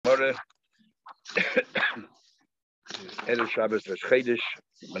Gemara. Erev Shabbos Rosh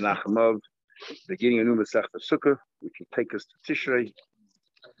Menachemov, beginning a new Masechta Sukah, which will take us to Tishrei,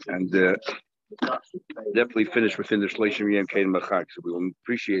 and definitely finish within the Shleishim Yom Kein Machag. So we will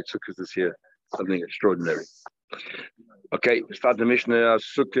appreciate Sukkah this year, something extraordinary. Okay, we start the Mishnah.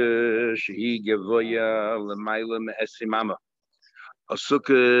 Sukah Shehi Gevoya L'Mayla Me'esimama. A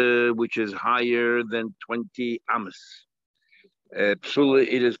Sukah which is higher than 20 Amos. Psula,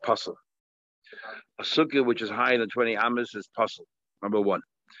 it is puzzle. A Sukkah which is higher than 20 Amos is puzzle. Number one.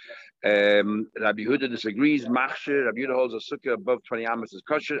 Rabbi Yehuda disagrees. Machshir, Rabbi Yehuda holds a Sukkah above 20 Amos is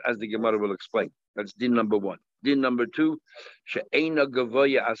kosher, as the Gemara will explain. That's din number one. Din number two, she'eina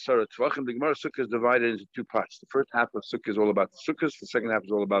gavoya asara tvachim. The Gemara Sukkah is divided into two parts. The first half of Sukkah is all about the Sukkahs. The second half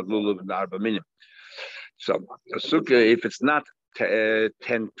is all about lulav and arba minim. So a Sukkah, if it's not 10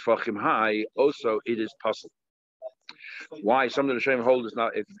 tvachim high, also it is possible. Why? Some of the Shem hold is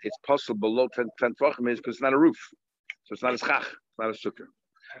not. It's possible below 10 tvachim is because it's not a roof, so it's not a schach, it's not a Sukkah.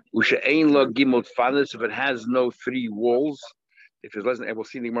 Ushe'ein lo gimel tfanis, if it has no three walls. If it's less than, and we'll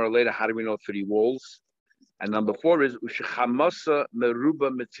see in the Gemara later, how do we know three walls? And number four is ushechamasa meruba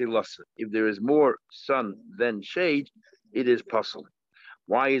metzilasa. If there is more sun than shade, it is possible.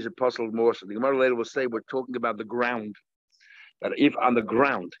 Why is it possible more? So the Gemara later will say we're talking about the ground. That if on the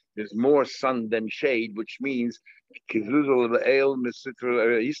ground there's more sun than shade, which means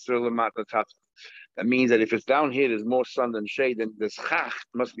that means that if it's down here, there's more sun than shade, then the schach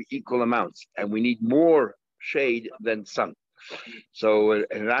must be equal amounts, and we need more shade than sun. So and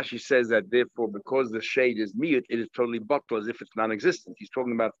Rashi says that therefore, because the shade is mute, it is totally bottled as if it's non-existent. He's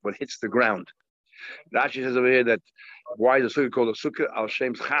talking about what hits the ground. Rashi says over here that why is the sukkah called a sukkah? Al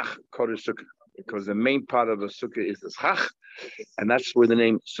shem schach kodesh sukkah, because the main part of the sukkah is the schach, and that's where the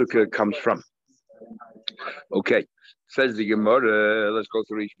name sukkah comes from. Okay, says the Gemara. Let's go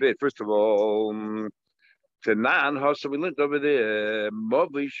through each bit. First of all, Tanan, so we learned over there,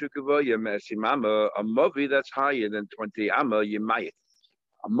 Movi Shukavoya Mesimama, a Movi that's higher than 20 Amma, Yemayit.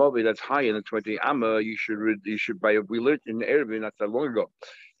 A Movi that's higher than 20 Amma, you should buy. We learned in Erevin not that long ago.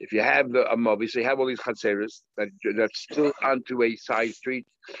 If you have a Movi, so you have all these chatzeres that's still onto a side street,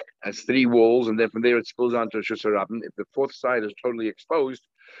 has three walls, and then from there it spills onto a Shusarabim. If the fourth side is totally exposed,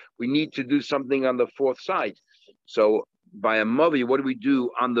 we need to do something on the fourth side. So by a Movi, what do we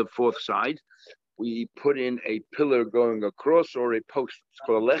do on the fourth side? We put in a pillar going across or a post. It's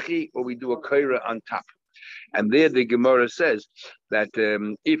called a lechi, or we do a kaira on top. And there the Gemara says that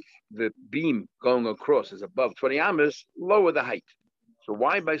if the beam going across is above 20 amas, lower the height. So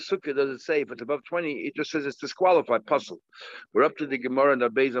why by Sukkah does it say if it's above 20? It just says it's disqualified, puzzle. We're up to the Gemara and the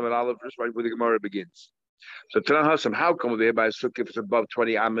Beizam and Aleph, just right where the Gemara begins. So Tanan Hasam, how come over here by Sukkah if it's above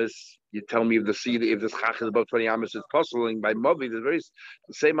 20 amas? You tell me if the schach is above 20 amas, it's puzzling. By Movi, the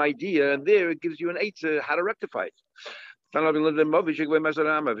same idea, and there it gives you an eight how to rectify it. If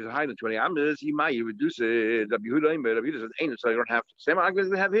it's higher than 20 amas, he might reduce it. Rabbi Yehuda says, ain't it, so you don't have to. Same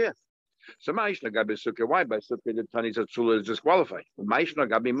argument we have here. So Ma'ishna Gabi Sukkah, why by Sukkah the Tani Zatzula is disqualified? Ma'ishna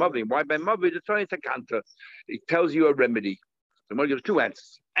Gabi Movi, why by Movi the Tani Takanta? It tells you a remedy. So I'm going to give two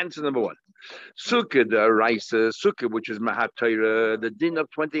answers. Answer number one. Sukkah the Raisa, Sukkah, which is Mahat Torah, the din of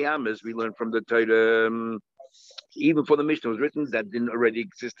 20 amas, we learned from the Torah. Even for the Mishnah was written, that din already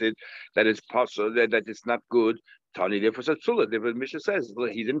existed, that it's possible, that it's not good. Tani, therefore, says Tzula. Therefore, the Mishnah says,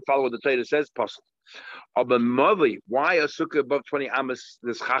 he didn't follow what the Torah says, possible. But Mavi, why a Sukkah above 20 amas,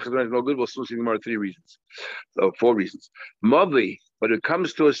 this chach is no good? We'll still see more three reasons. So, four reasons. Mavi, when it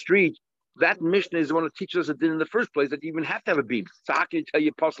comes to a street, that Mishnah is the one that teaches us a din in the first place, that you even have to have a beam. So how can you tell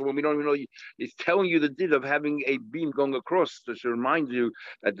you possible when we don't even know? It's telling you the din of having a beam going across to remind you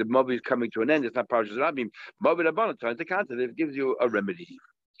that the Mavi is coming to an end. It's not Parashas Rabim. Mavi Rabbanan, trying to counter it, gives you a remedy.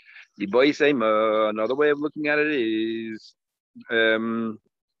 The boy say another way of looking at it is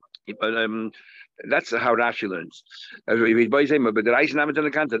that's how Rashi learns. But the Rashi Namat on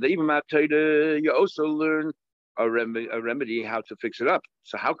the counter, even you also learn a remedy how to fix it up.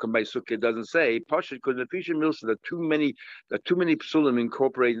 So how come by Sukkah it doesn't say Pasha? Because the Fisher Mills there are too many psulim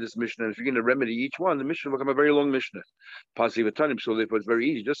incorporated in this Mishnah. And if you're going to remedy each one, the Mishnah will become a very long Mishnah. Pasi v'tanim psulim, it's very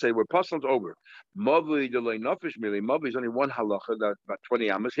easy. Just say we're puzzled over. Mavi delay nafish mili. Mavi is only one halacha, that's about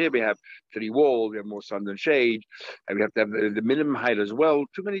 20 amas. Here we have three walls, we have more sun than shade, and we have to have the minimum height as well.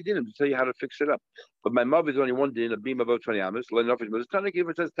 Too many dinim to tell you how to fix it up. But my Mavi is only one din, a beam above 20 amas. Delay nafish mili. It's trying to give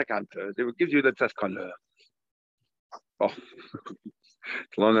it says takanta. It gives you the taskana. Oh,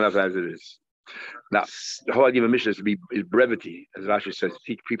 it's long enough as it is. Now, the whole idea of a mission is brevity, as Rashi says, to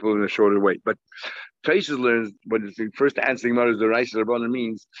teach people in a shorter way. But Traces learns when it's the first answering mother is the Rashi Rabbanan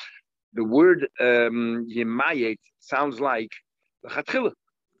means the word yemayet sounds like the chatchila.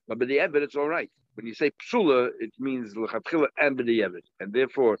 But b'di'evet, it's all right. When you say psula, it means l'chatchila and b'di'evet. And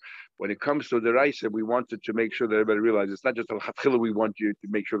therefore, when it comes to the Raisa, we wanted to make sure that everybody realizes it's not just l'chatchila. We want you to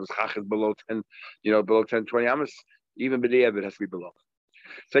make sure the schach is below 10, below 10, 20 amas. Even b'di'evet has to be below.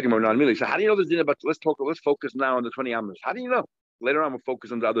 Second more non-milli. So how do you know this din? But let's focus now on the 20 amas. How do you know? Later on, we'll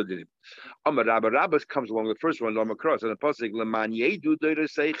focus on the other dinim. Amar Rabbas comes along the first one, Lama Cross, and the pasuk Leman Yedu Deire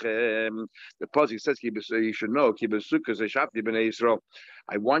Seichem. The pasuk says you should know Kibasukah Zeshapti Bnei Yisrael.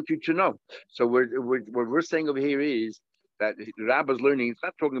 I want you to know. So what we're saying over here is that the Rabbis learning. It's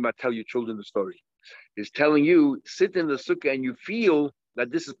not talking about tell your children the story. It's telling you sit in the sukkah and you feel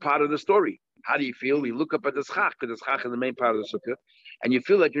that this is part of the story. How do you feel? You look up at the schach, because the schach is the main part of the sukkah, and you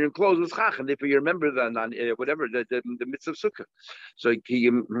feel like you're enclosed with schach, and therefore you remember the mitzvah of sukkah. So you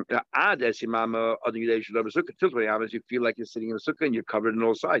feel like you're sitting in a sukkah and you're covered on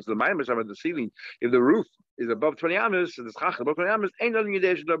all sides. The ceiling, if the roof is above 20 amas, the schach above 20 amas, ain't nothing you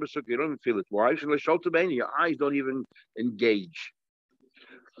don't even feel it. Why? Your eyes don't even engage.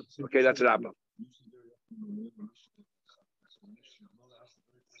 Okay, that's Rabbah.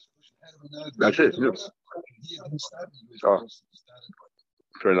 That's it. Yes. Oh,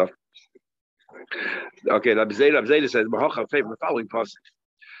 fair enough. Okay, Rabbi Zayda says, the following pasuk.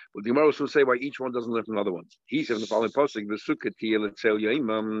 Well, the Gemara will say why each one doesn't learn from the other ones. He says in the following pasuk, the sukkah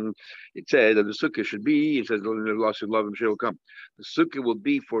it said that the sukkah should be, it says, Allah should love him, she will come. The sukkah will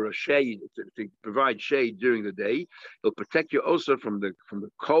be for a shade, to provide shade during the day. It'll protect you also from the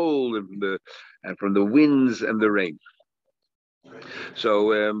cold and from the winds and the rain.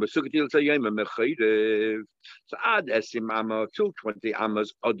 So add esim amma till 20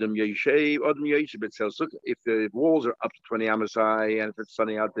 amas adam yeshev sukkah. If the walls are up to 20 amas high and if it's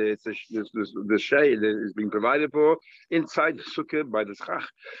sunny out there, it's the shade that is being provided for inside the sukkah by the schach.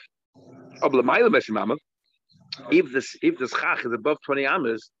 If the schach is above 20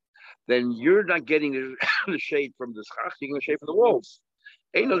 amas, then you're not getting the shade from the schach, you're getting the shade from the walls.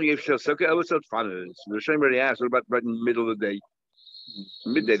 Ain't nothing if sukkah ever said fun. The Shem already asked, what about right in the middle of the day?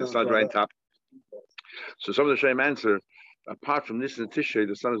 Midday, the sun's right on top. So some of the Shem answer, apart from this in Tishrei,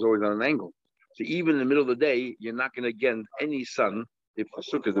 the sun is always on an angle. So even in the middle of the day, you're not going to get any sun. If the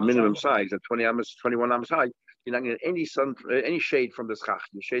sukkah is the minimum size at 20 amas, 21 amas high, you're not going to get any sun, any shade from the schach.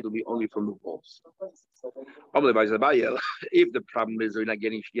 The shade will be only from the walls. If the problem is you're not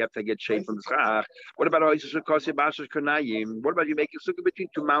getting, you have to get shade from the schach. What about what about you make a sukkah between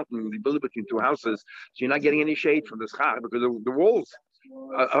two mountains? You build it between two houses, so you're not getting any shade from the schach because the walls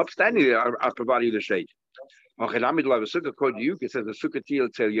upstanding are providing you the shade. According to you, it says the sukkah you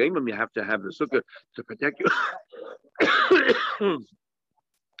have to have the sukkah to protect you.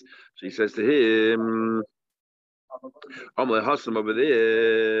 So he says to him, over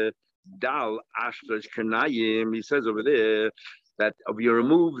there, Dal Ashtash Kanayim, he says over there that if you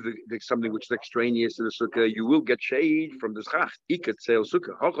remove something which is extraneous to the sukkah, you will get shade from the schach. Ikat sale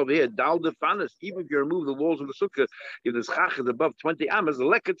sukkah. Over here, Dal Defanas, even if you remove the walls of the sukkah, if the schach is above 20 amas, the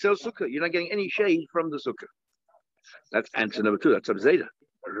lekat sale sukkah, you're not getting any shade from the sukkah. That's answer number 2. That's Abzeda.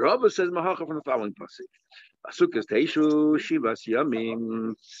 Rabba says Mahacha from the following pasuk. Basukah's Teishu Shivas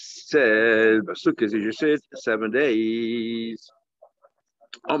Yamim says Basukah's you sit 7 days.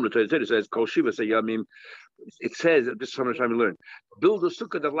 The says Kol Shivas Yamim. It says this is how much time we learn. Build a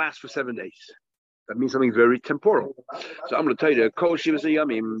sukkah that lasts for 7 days. That means something very temporal. So I'm going to tell you, Kol Shivas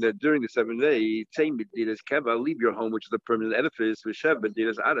Yamim, that during the 7 days, Tain B'didas Keva, leave your home, which is a permanent edifice, V'shev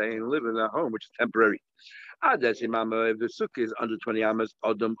B'didas Arei, and live in a home which is temporary. If the sukkah is under 20 amas,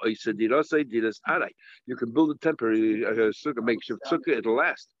 Adam Oisa Dirase Diras Arai. You can build a temporary sukkah, makeshift sukkah, it'll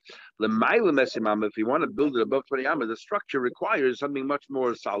last. If you want to build it above 20 amas, the structure requires something much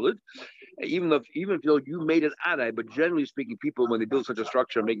more solid. Even though you made it Arai, but generally speaking, people when they build such a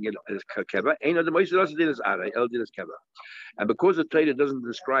structure, making it as keva, ain't Adam Oisa Diras Arai, El Diras Keva. And because the Torah doesn't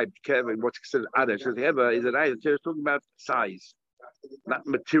describe keva, what's considered Arai, it says keva is Arai. The Torah is talking about size, not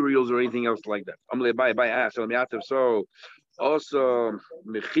materials or anything else like that. So also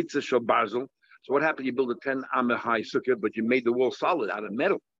mechitza shel barzel. So what happened? You build a 10 amah high sukkah, but you made the wall solid out of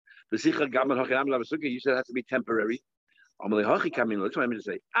metal. You said it has to be temporary. That's what I mean to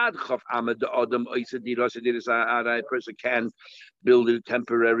say. A person can build it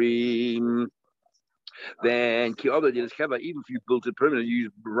temporary. Then even if you built it permanent, you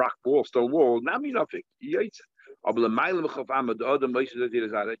use rock wall, stone wall. Now mean nothing.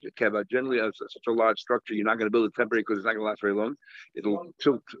 Generally, such a large structure, you're not going to build it temporary because it's not going to last very long. It'll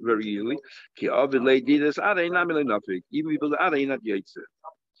tilt very easily. Even if you build it, not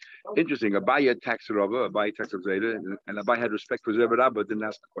interesting. Abaye attacks Rabba, Abaye attacks Zayda, and Abaye had respect for Zebra, but didn't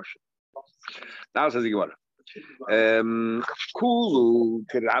ask the question. Now says the Gemara. Cool.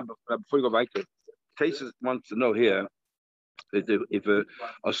 Before you go back to Tasis wants to know here if a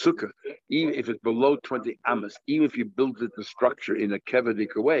sukkah, even if it's below 20 amas, even if you build the structure in a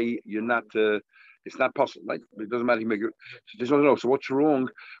kevadik way, you're not. It's not possible. Right? It doesn't matter. You make it. There's no know. So what's wrong?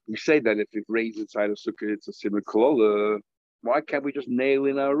 We say that if it rains inside a sukkah, it's a simmer kolola. Why can't we just nail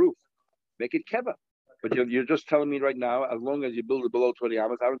in our roof? Make it keva. But you're just telling me right now, as long as you build it below 20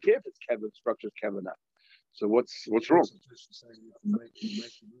 amas, I don't care if it's keva, the structure's keva now. So what's wrong?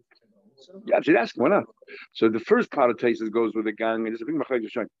 Yeah, she's asking, why not? So the first part of Tesis goes with the gang, and there's a big machloek to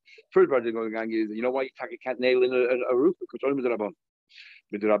show. First part of the gang is, you know why you can't nail in a roof? Because only with the Rabban.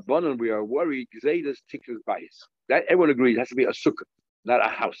 With the Rabban, we are worried, Gzeidas tickles bias. That everyone agrees, it has to be a sukkah, not a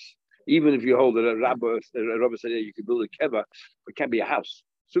house. Even if you hold it, a rabbi said you can build a keva, but it can't be a house.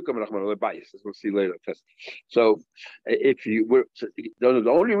 Sukkah or bias, as we'll see later. So if you were, the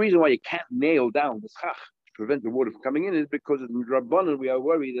only reason why you can't nail down the schach to prevent the water from coming in is because of the Rabbanan, we are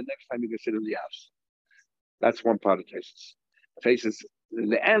worried the next time you can sit in the house. That's one part of Tesis.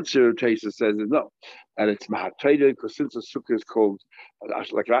 The answer Tesis says is no, and it's mahatayda because since the sukkah is called,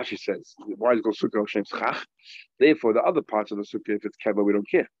 like Rashi says, why is it called sukkah Hashem schach? Therefore, the other parts of the sukkah, if it's keva, we don't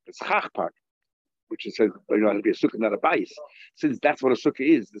care. It's schach part, which it says it has to be a sukkah, not a bias. Since that's what a sukkah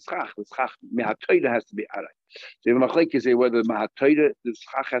is, the schach mahatayda has to be aray. So if machlek say whether mahatayda the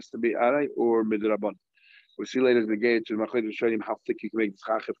schach has to be aray or midrabban. We'll see later in the gate to machlek to show him how thick you can make the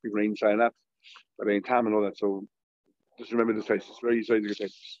schach if you rain inside up. But in time and all that, so just remember this face. It's very easy to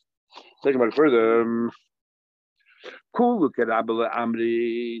get. Take about it further. Cool. Look at Abba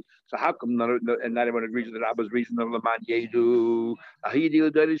Amri. So how come not everyone agrees with the Rabba's reason of Laman Yedu?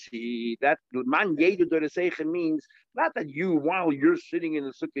 That Laman Yedu Doriseicha means not that you, while you're sitting in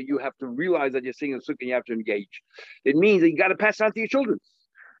the sukkah, you have to realize that you're sitting in the sukkah and you have to engage. It means that you got to pass on to your children.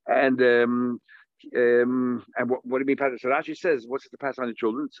 And what do you mean pass? So Rashi says, what's it to pass on to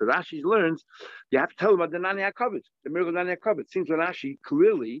children? So Rashi learns you have to tell them about the Nani HaKavod, the miracle of Nani HaKavod. Seems to Rashi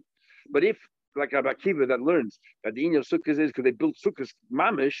clearly, but if like Rabbi Akiva that learns that the Inyan Sukkahs is because they built Sukkahs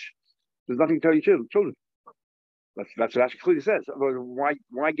mamish, there's nothing to tell your children. That's what Rashi clearly says.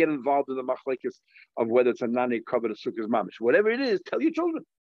 Why get involved in the machlekes of whether it's a Nani HaKavod or Sukkahs mamish? Whatever it is, tell your children.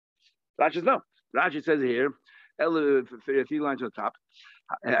 Rashi says no. Rashi says here, 3 lines on the top.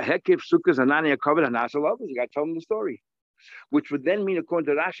 Hekif sukkahs anani HaKavod hanasalav. You got to tell them the story, which would then mean, according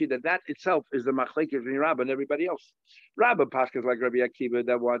to Rashi, that itself is the machlekes between Rabba and everybody else. Rabba paskas like Rabbi Akiva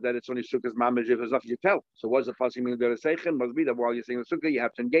that it's only sukkahs mamish if there's nothing to tell. So what's the fussy meaning of the seichem? Must be that while you're saying the sukkah, you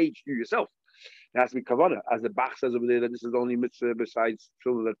have to engage you yourself. It has to be kavanah, as the Bach says over there that this is the only mitzvah besides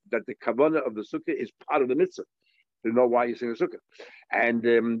children that the kavanah of the sukkah is part of the mitzvah. To know why you sing the sukkah, and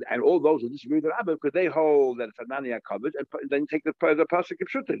all those who disagree with the Rabbi because they hold that it's a Nani HaKavod, and then take the pasuk of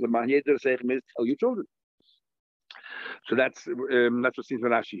Shutta. The Mahiyed Seichem is tell your children. So that's what seems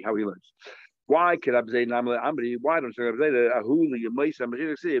from Rashi how he learns. Why can Abzei Namle Amri? Why don't you Abzei the Ahuli Yemaisa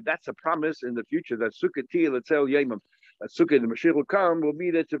Mashiach? If that's a promise in the future that Sukkah Tia Letzel Yemam, that Sukkah the Mashiach will come, will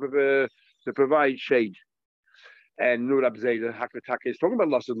be there to provide shade. And Nur Abzeda Hakataka is talking about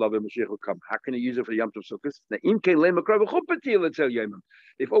loss of love and Mashiach will come. How can you use it for the Yom Tov Sukkot?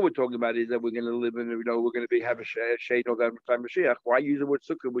 If all we're talking about is that we're going to live in, we're going to have a shade all that time Mashiach, why use the word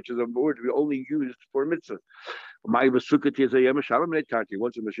Sukkah, which is a word we only use for a mitzvah? Once the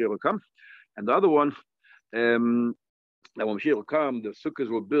Mashiach will come. And the other one, that when Mashiach will come, the Sukkahs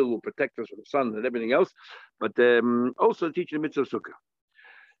will protect us from the sun and everything else, but also teaching the mitzvah of Sukkah.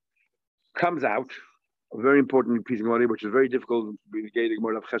 Comes out a very important piece of money, which is very difficult to get the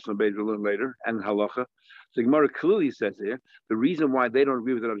Gemara of Chesed Beis we'll learn later, and Halacha. So Gemara clearly says here the reason why they don't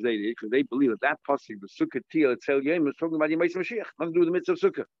agree with the Rav Zaydi is because they believe that pasuk, the Sukkah Tia Etzel Yom, is talking about Yemais Mashiach, nothing to do with the mitzvah of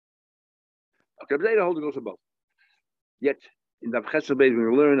Sukkah. Okay, Rav Zaydi holds it also both. Yet in the Chesed Beis we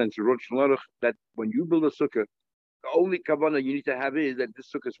learn and to Rosh Hashanah that when you build a Sukkah, the only kavanah you need to have is that this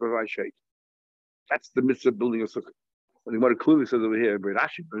Sukkah provides shade. That's the mitzvah of building a Sukkah. And the Gemara clearly says over here, but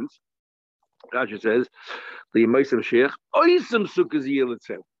Rashi brings. Rashi says, the Yemais Mashiach, oisem sukkahs yil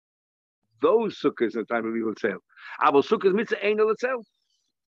itself. Those sukkahs at the time of evil itself. Abel sukkahs mitzvah ain't itself.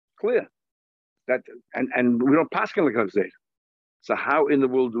 Clear. That and we don't paskin like I've said. So how in the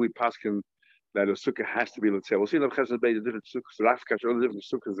world do we paskin that a sukkah has to be itself? We'll see in the Chesed Beis the different sukkahs, Rafkash, all the different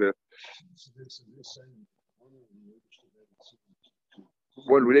sukkahs there.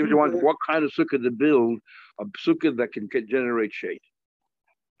 What kind of sukkah to build? A sukkah that can generate shade.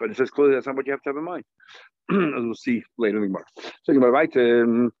 But it says clearly that's not what you have to have in mind. As we'll see later in the Gemara. So Gemara, right?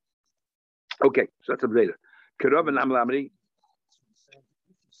 Okay, so that's a data. Kerav and Amel Amri.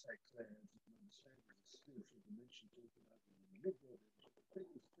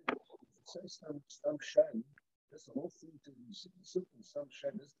 That's the whole thing to be simple. Some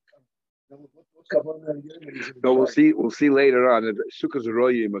shed is no, we'll see. We'll see later on. Sukkah's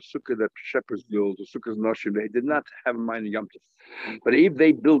royim, a sukkah that shepherds build, a sukkah's noshim. They did not have in mind a yom tov. But if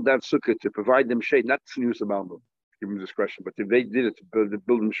they build that sukkah to provide them shade, not tznius about them, give them discretion. But if they did it to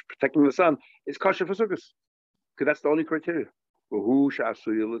build them protecting the sun, it's kosher for sukkahs because that's the only criteria. Well, who shasu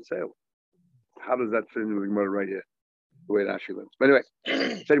yilatzel? How does that fit into the Gemara right here? The way it actually lives. But anyway,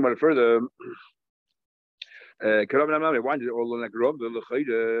 saying about it further. Why did it all look like Rob? The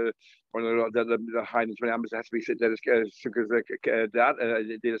high in 20 has to be said that is that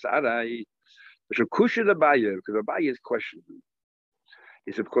should cushion the buyer because the buyer is questioned.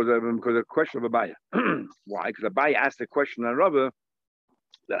 He said because of the question of a buyer. Why? Because the buyer asked the question on Rabba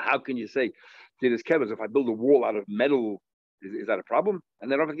that how can you say did this kevers if I build a wall out of metal is that a problem?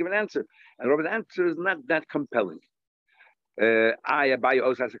 And then Rabba give an answer, and Rabba's answer is not that compelling. Abaye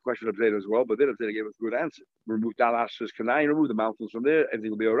also has a question of Zeta as well, but then Zeta gave us a good answer. Remove Dalash's Kanai, remove the mountains from there,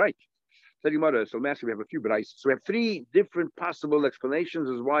 everything will be all right. So master, we have a few brides. So we have three different possible explanations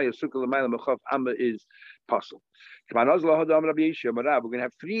as why a Sukkah L'mayla Mechav Amma is possible. We're going to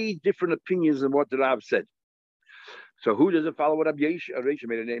have three different opinions on what the Rav said. So who does it follow? What Rabbi Yisha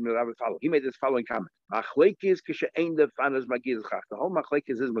made a name of Rabbi follow. He made this following comment. The whole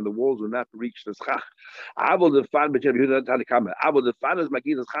machlekes is when the walls will not reach the schach. If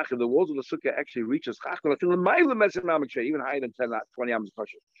the walls of the sukkah actually reach the schach, even higher than 10, 20 amos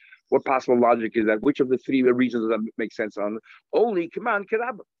kosher. What possible logic is that? Which of the three reasons does that make sense on? Only command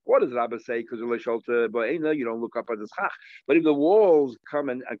Rabba. What does Rabba say? Because you don't look up at the schach. But if the walls come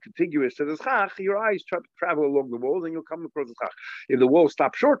and contiguous to the schach, your eyes travel along the walls and you'll come across the schach. If the walls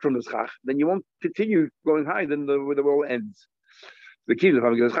stop short from the schach, then you won't continue going high. Then where the wall ends. The key is if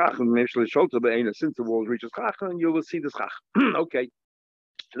I'm going to schach and since the walls reach the schach, then you will see the schach. Okay,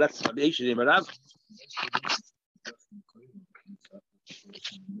 so that's Rabbi Yisrael.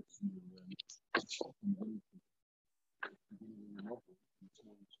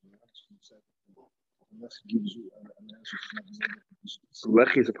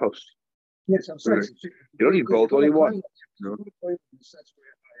 Lechi is a post. Yes, I'm sorry. You don't need both, only one. No.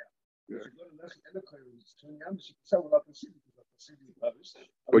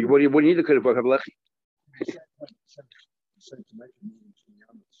 What do you need to cut it for? Have lechi.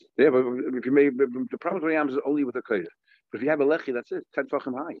 Yeah, but if you make the problem with yams is only with a koyah. But if you have a lechi, that's it. 10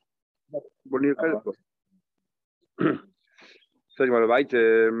 tefachim high. What do you cut it for? So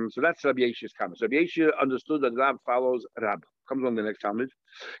that's Rabbi Yeshia's comment. So Rabbi Yeshia understood that Rab follows Rab. Comes on the next Talmud.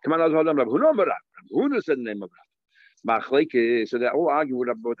 Come on, Rab. Who knows Rab? Who said the name of Rab? Machleke. So they all argue with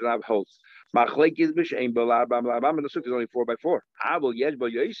what Rab holds. Machleke is b'shein b'lab b'lab. The sukkah is only 4x4. Abel yes,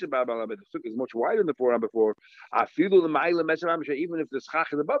 but Yeshiva b'lab. The sukkah is much wider than the 4x4. I feel the ma'ila mesam. Even if the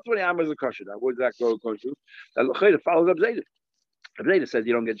schach is above 20 amos is a kosher. Where does that go? That follows up Zayda. Abneda says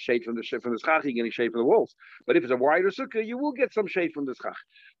you don't get shade from the schach, you're getting shade from the walls. But if it's a wider sukkah, you will get some shade from the schach.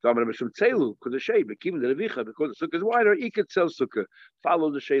 So I'm going to tzelu because the shade, but keep the levicha because the sukkah is wider. He could sell sukkah, follow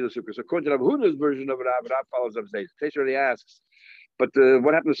the shade of sukkah. So according to Rav Huda's version of Rab follows up Zayda. Taisha already asks, but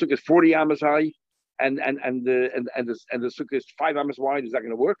what happened to the sukkah is 40 amos high, and the sukkah is 5 amos wide. Is that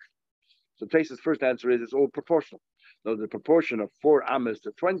going to work? So Taisha's first answer is it's all proportional. So the proportion of 4 amos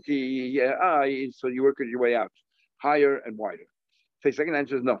to 20 so you work your way out, higher and wider. The second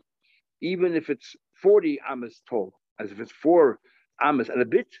answer is no. Even if it's 40 amos tall, as if it's 4 amos and a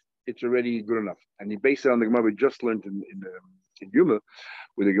bit, it's already good enough. And he based it on the Gemara we just learned in Yuma,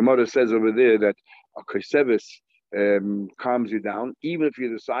 where the Gemara says over there that a kosevis calms you down, even if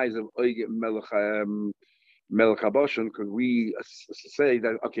you're the size of Oige Melech Habashan, because we say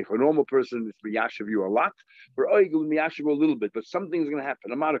that, okay, for a normal person, it's miyashiv you a lot. For Oige, miyashiv a little bit, but something's going to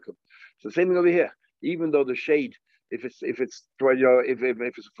happen, a modicum. So the same thing over here. Even though the shade, if it's a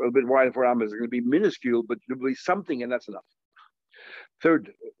bit wider for amos, it's going to be minuscule, but there'll be something, and that's enough.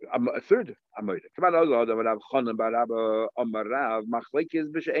 Third, Amoida. Come on, Rav Chanan bar Rabba Amarav Machlekes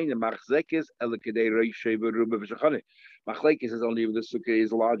b'she'ena Machzekes Elikadei Reishay v'Ruba v'Shachane. Machlekes is only if the sukkah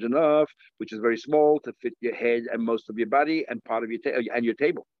is large enough, which is very small to fit your head and most of your body and part of your and your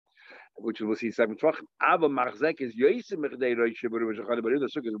table, which we'll see 7 tvachim. Ava Machzek is Yosim Mechdei Reishay v'Ruba v'Shachane, but if the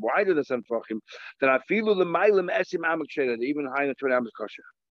sukkah is wider than 7 tvachim, then I feel the Mailim Esim Amak Sheda, even higher than 20 amos kosher.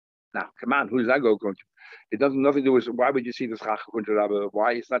 Now, come on, who does that go according to? It doesn't nothing to do with why would you see the schach going to Rabba?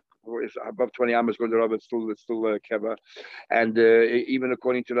 Why it's not it's above 20 amos going to Rabba? It's still keva, and even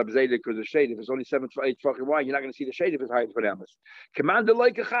according to Rabbi Zayda, because the shade if it's only 7 to 8 fucking why you're not going to see the shade if it's higher than 20 amos. Commander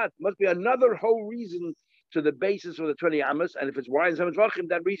like a chat must be another whole reason to the basis for the 20 amos, and if it's wide 7 tvachim,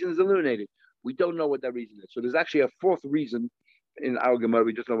 that reason is eliminated. We don't know what that reason is. So there's actually a fourth reason in our Gemara.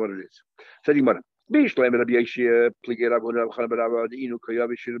 We just know what it is. They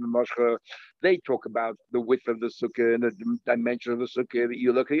talk about the width of the sukkah and the dimension of the sukkah.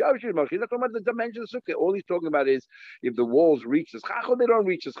 You look at he's not talking about the dimension of the sukkah. All he's talking about is if the walls reach the schach or they don't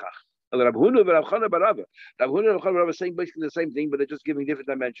reach the schach. Rav Huna and Rav Huna are saying basically the same thing, but they're just giving different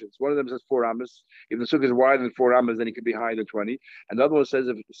dimensions. One of them says 4 amas. If the sukkah is wider than 4 amas, then it could be higher than 20. And the other one says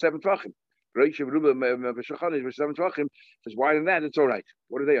if it's 7 tvachim. If 7 tvachim is wider than that, it's all right.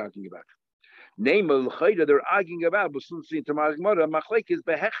 What are they arguing about? Name al chayda, they're arguing about what's the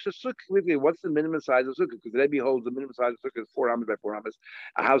minimum size of sukkah? Because Rebbe holds the minimum size of sukkah is 4 amas by 4 amas.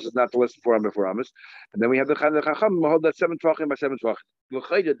 A house is not less than 4 amas by 4 amas. And then we have the chacham hold that 7 tvachim by 7 tvachim.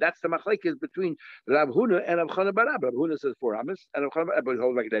 That's the machlekes between Rav Huna and Rav Chana bar Abba. Rav Huna says 4 amas, and Rav Chana bar Abba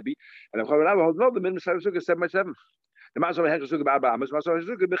holds like Rebbe, and Rav Chana bar Abba holds no, the minimum size of sukkah is 7 by 7. That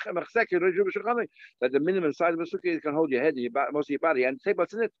the minimum size of a sukkah can hold your head and most of your body and say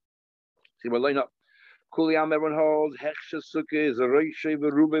what's in it. See, well, line up. Kuliyam, everyone holds. Hechsha sukkah is a reishay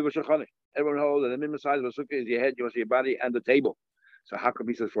v'rubei v'shachane. Everyone holds, and the minimum size of a sukkah is your head, your body, and the table. So how come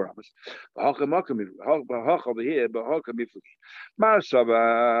he says 4 amas? B'hacham over here, b'hacham mifliki.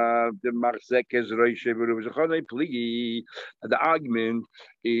 Marsava the marzek is reishay v'rubei v'shachane. Pligi. The argument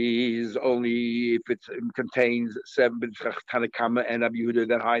is only if it contains 7 Tanakama and Abi Yehuda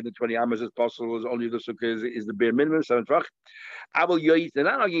that higher than 20 amas as possible. Is only the sukkah is the bare minimum 7 tvach. They're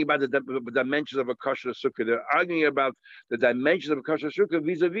not arguing about the dimensions of a kosher sukkah. They're arguing about the dimensions of a kosher sukkah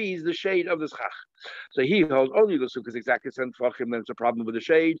vis-a-vis the shade of the schach. So he holds only the sukkah is exactly 7 tvachim. Then it's a problem with the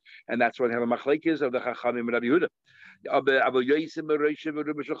shade, and that's why they have a machlekes of the chachamim and Rabbi Yehuda.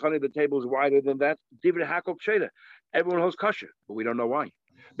 The table is wider than that. Everyone holds kosher, but we don't know why.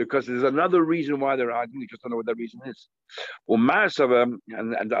 Because there's another reason why they're arguing. We just don't know what that reason is. And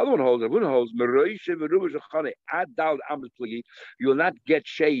the other one holds, you will not get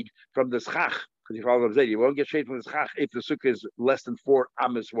shade from the schach. Because you follow what I'm saying, you won't get shade from the schach if the sukkah is less than 4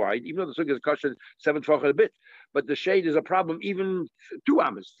 amas wide, even though the sukkah is kosher 7 tvachim a bit. But the shade is a problem even 2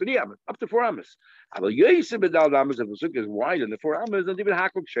 amas, 3 amas, up to 4 amas. If the sukkah is wider than 4 amas, then even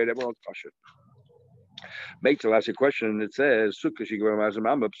hakuk shade, everyone's kosher. Meitel asks a question and it says Sukkah a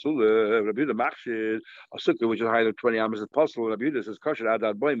sukkah which is higher than 20 amas is possible. Rabbi Yehuda says kosher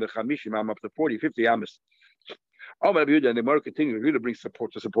adad boim v'chamishim am up to 40, 50 amas. Rabbi Yehuda, and the more continues, Rabbi Yehuda brings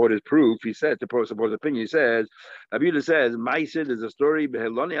support to support his proof. He said to support his opinion. He says Rabbi Yehuda says Ma'asid is a story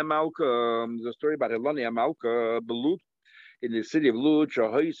Heloni Amalka. There's a story about Heloni Amalka Belut. In the city of Lud, her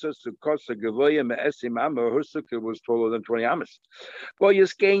sukkah was taller than 20 amas. She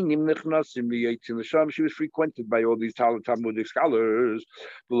was frequented by all these Talmudic scholars.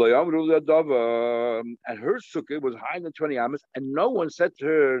 And her sukkah was higher than 20 amas, and no one said to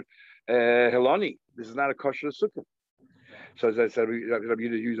her, Helani, this is not a kosher sukkah. So as I said, Rabbi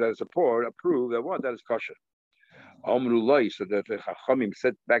Yehuda used that as support, prove that what? That is kosher. So that the Chachamim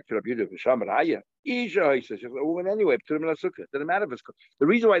said back to Rabbi Yehuda, Isha, she says, a woman anyway, put him in a sukkah. Doesn't matter if it's the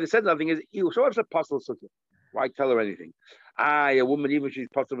reason why they said nothing is so if it's a puzzle sukkah. Why tell her anything? A woman, even if she's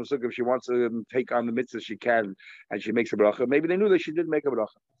puzzle in a sukkah, if she wants to take on the mitzvah, she can, and she makes a bracha. Maybe they knew that she did make a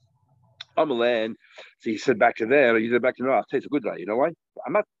bracha. Amalan. So he said back to there, he said back to no, I'll take a good guy. You know why?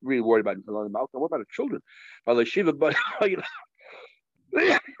 I'm not really worried about him. I'm worried about the children. But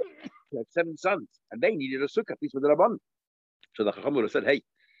they had 7 sons, and they needed a sukkah. Peace with the Rabban. So the Chacham would have said, "Hey,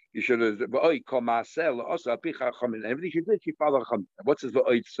 you should have also everything she did, she followed Chacham. What's his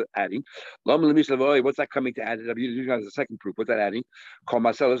adding? What's that coming to add? Using as a second proof. What's that adding?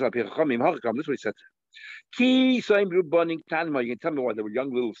 This is what he said. You can tell me why they were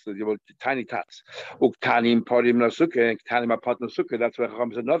young little, they were tiny tots. Uktanim parim na sukkah, uktanim apart na sukkah. That's why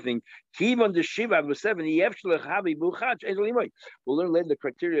Chacham said nothing. Even the shiva was 7. We'll learn later the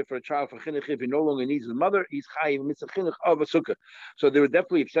criteria for a child for chinuch. If he no longer needs his mother, he's chayiv mitzvah chinuch of a sukkah. So there were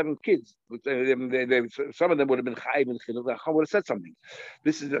definitely 7 kids. Some of them would have been chayiv in chinuch. Chacham would have said something.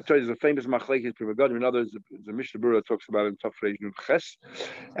 This is a famous machlekes privagodim. In others, the Mishnah Berurah talks about it in Tafresh Nun Ches,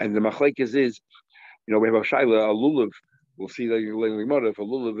 and the machlekes is. You know, we have a shaila, a lulav. We'll see that you're laying mother. If a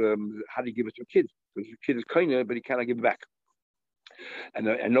lulav, how do you give it to a kid? Because the kid is kind but he cannot give it back. And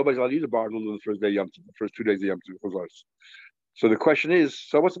nobody's allowed to use a bar lulav the first day Yom Tov, the first 2 days of Yom Tov. So the question is,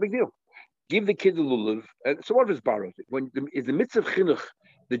 so what's the big deal? Give the kid the lulav. So what if it's borrowed? Is the mitzvah chinuch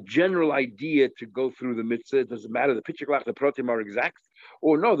the general idea to go through the mitzvah? It doesn't matter. The pitchaklach, the protim are exact.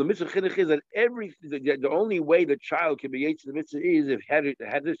 Or no, the mitzvah chinuch is that the only way the child can be yetzer the mitzvah is if had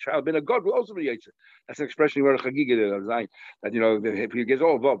this child been a god, will also be yetzer. That's an expression where chagiga that if he gets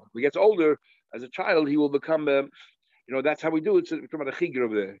older as a child, he will become. That's how we do it. So we're talking about a chigur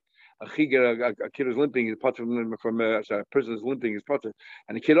over there. a kid is limping is potter from a person is limping is potter,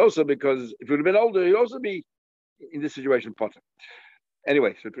 and the kid also, because if he would have been older, he'd also be in this situation potter.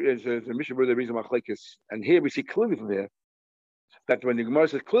 Anyway, so it's a mission where the reason machlekes, and here we see clearly from there that when the Gemara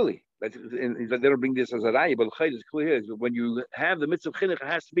says clearly that they don't bring this as a raya, but it's clear here is that when you have the mitzvah of chinuch, it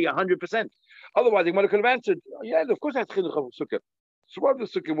has to be 100%. Otherwise, the Gemara could have answered, oh, yeah, of course that's chinuch of sukkah. So what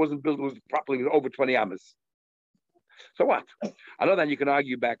if the sukkah wasn't built properly over 20 amas? So what? I know that you can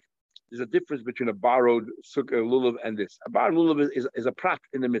argue back. There's a difference between a borrowed sukkah lulav and this. A borrowed lulav is a prat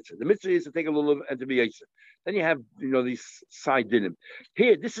in the mitzvah. The mitzvah is to take a lulav and to be yetzer. Then you have these side dinim.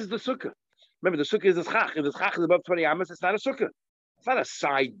 Here, this is the sukkah. Remember, the sukkah is the schach. If the schach is above 20 amas, it's not a sukkah. It's not a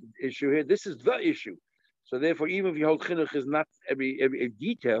side issue here. This is the issue. So therefore, even if you hold chinuch is not every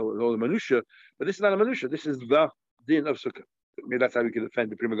detail, or the minutiae, but this is not a minutiae. This is the din of sukkah. Maybe that's how we can defend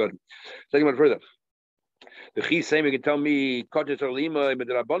the prima godim. Second one further. The chi saying we can tell me kodesh or lima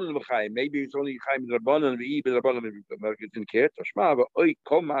midrabanan v'chayim. Maybe it's only chayim midrabanan v'i midrabanan. America didn't care. Tashma v'oy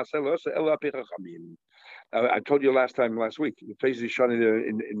kol ma'aseh lo aseh ela pei chachamim. I told you last week. The place is shown in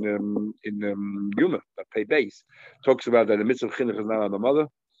Yuma, that pay base, talks about that the mitzvah of chinuch is not on the mother,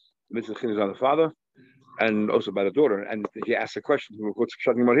 the mitzvah of chinuch is on the father, and also by the daughter. And he asks a question, what's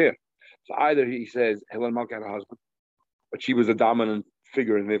talking about here? So either he says Helen Malka had a husband, but she was a dominant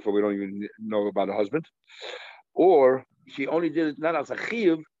figure, and therefore we don't even know about a husband, or she only did it not as a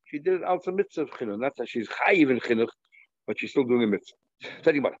chiyuv, she did it as a mitzvah of chinuch. Not that she's chayiv in chinuch, but she's still doing a mitzvah.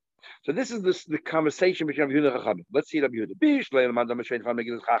 So this is the conversation between Rabbi Yehuda and Chachamim. Let's see Rabbi Yehuda.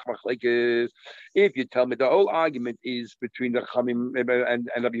 If you tell me the whole argument is between the Chachamim and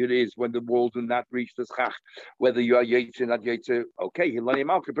Rabbi Yehuda is when the walls do not reach the schach, whether you are yetzer, not yetzer. Okay, Hilani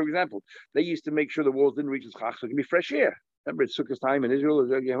Malka, for example, they used to make sure the walls didn't reach the schach so it can be fresh air. Remember, it's Sukkah's time in Israel.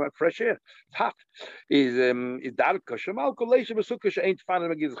 You have fresh air. It's hot. Is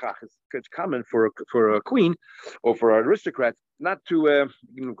it's common for a queen or for an aristocrat not to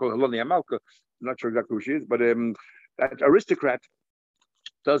call Haloni Amalka. I'm not sure exactly who she is, but that aristocrat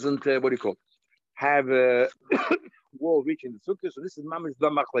doesn't have a wall reaching the sukkah. So this is mamish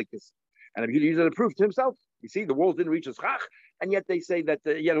damach like this. And if you use it to prove to himself, you see, the walls didn't reach the schach, and yet they say that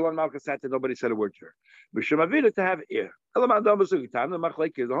Yehuda Malka sat and nobody said a word to her. B'shemavida to have ear. The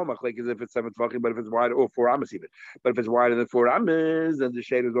machlek is the whole machlek is if it's 7 tvachim, but if it's wider, or 4 amas even. But if it's wider than 4 amas, then the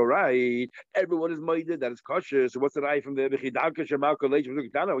shade is all right. Everyone is moided, that is kosher. So what's the eye from the b'chidalka shemalka leish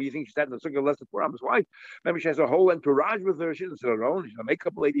v'zukitana? You think she sat in the sukkah less than 4 amas? Why? Maybe she has a whole entourage with her. She doesn't sit alone. She's a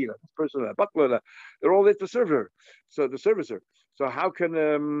makeup lady, this person, a butler. They're all there to serve her. So to service her. So how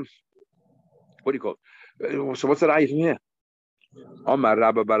can what do you call it? So what's that ayah from here? Omar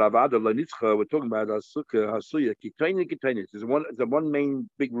Rabba Baravada Lanitzcha, we're talking about a sukkah, hasuya, kitainis. There's one main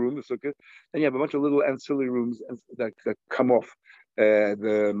big room, the sukkah, then you have a bunch of little ancillary rooms that come off that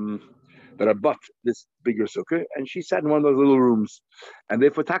abut this bigger sukkah, and she sat in one of those little rooms, and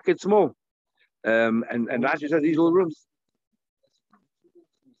therefore taka it's small. And Rashi says these little rooms,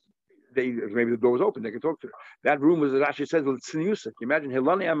 maybe the door was open, they could talk to her. That room was, Rashi says, it's tzniusa. Imagine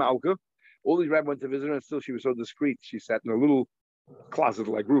Hilani Amalka. All these rabbis went to visit her, and still she was so discreet. She sat in a little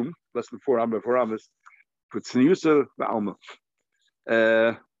closet-like room, less than 4 amas, put tzniusa ba'alma.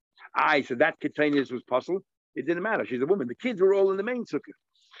 So that Ketainis was puzzled. It didn't matter. She's a woman. The kids were all in the main sukkah.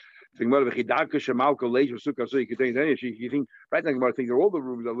 You think right now, Gemara thinks they're all the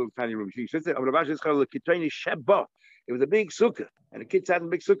rooms are little tiny rooms. She says it was a big sukkah, and the kids sat in a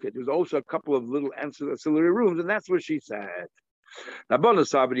big sukkah. There was also a couple of little ancillary rooms, and that's where she sat. The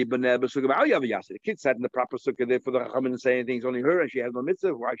kid sat in the proper sukkah there for the Chachamim and say anything. It's only her, and she has no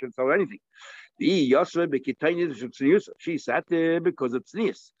mitzvah. Why shouldn't tell her anything? She sat there because of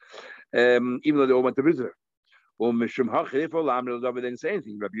tznius, even though they all went to visit her. They didn't say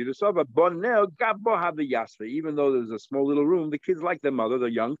anything. Even though there's a small little room, the kids like their mother. They're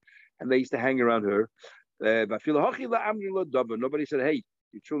young, and they used to hang around her. Nobody said, "Hey,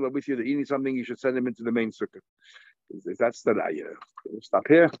 your children are with you. They're eating something. You should send them into the main sukkah." That's the stop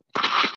here.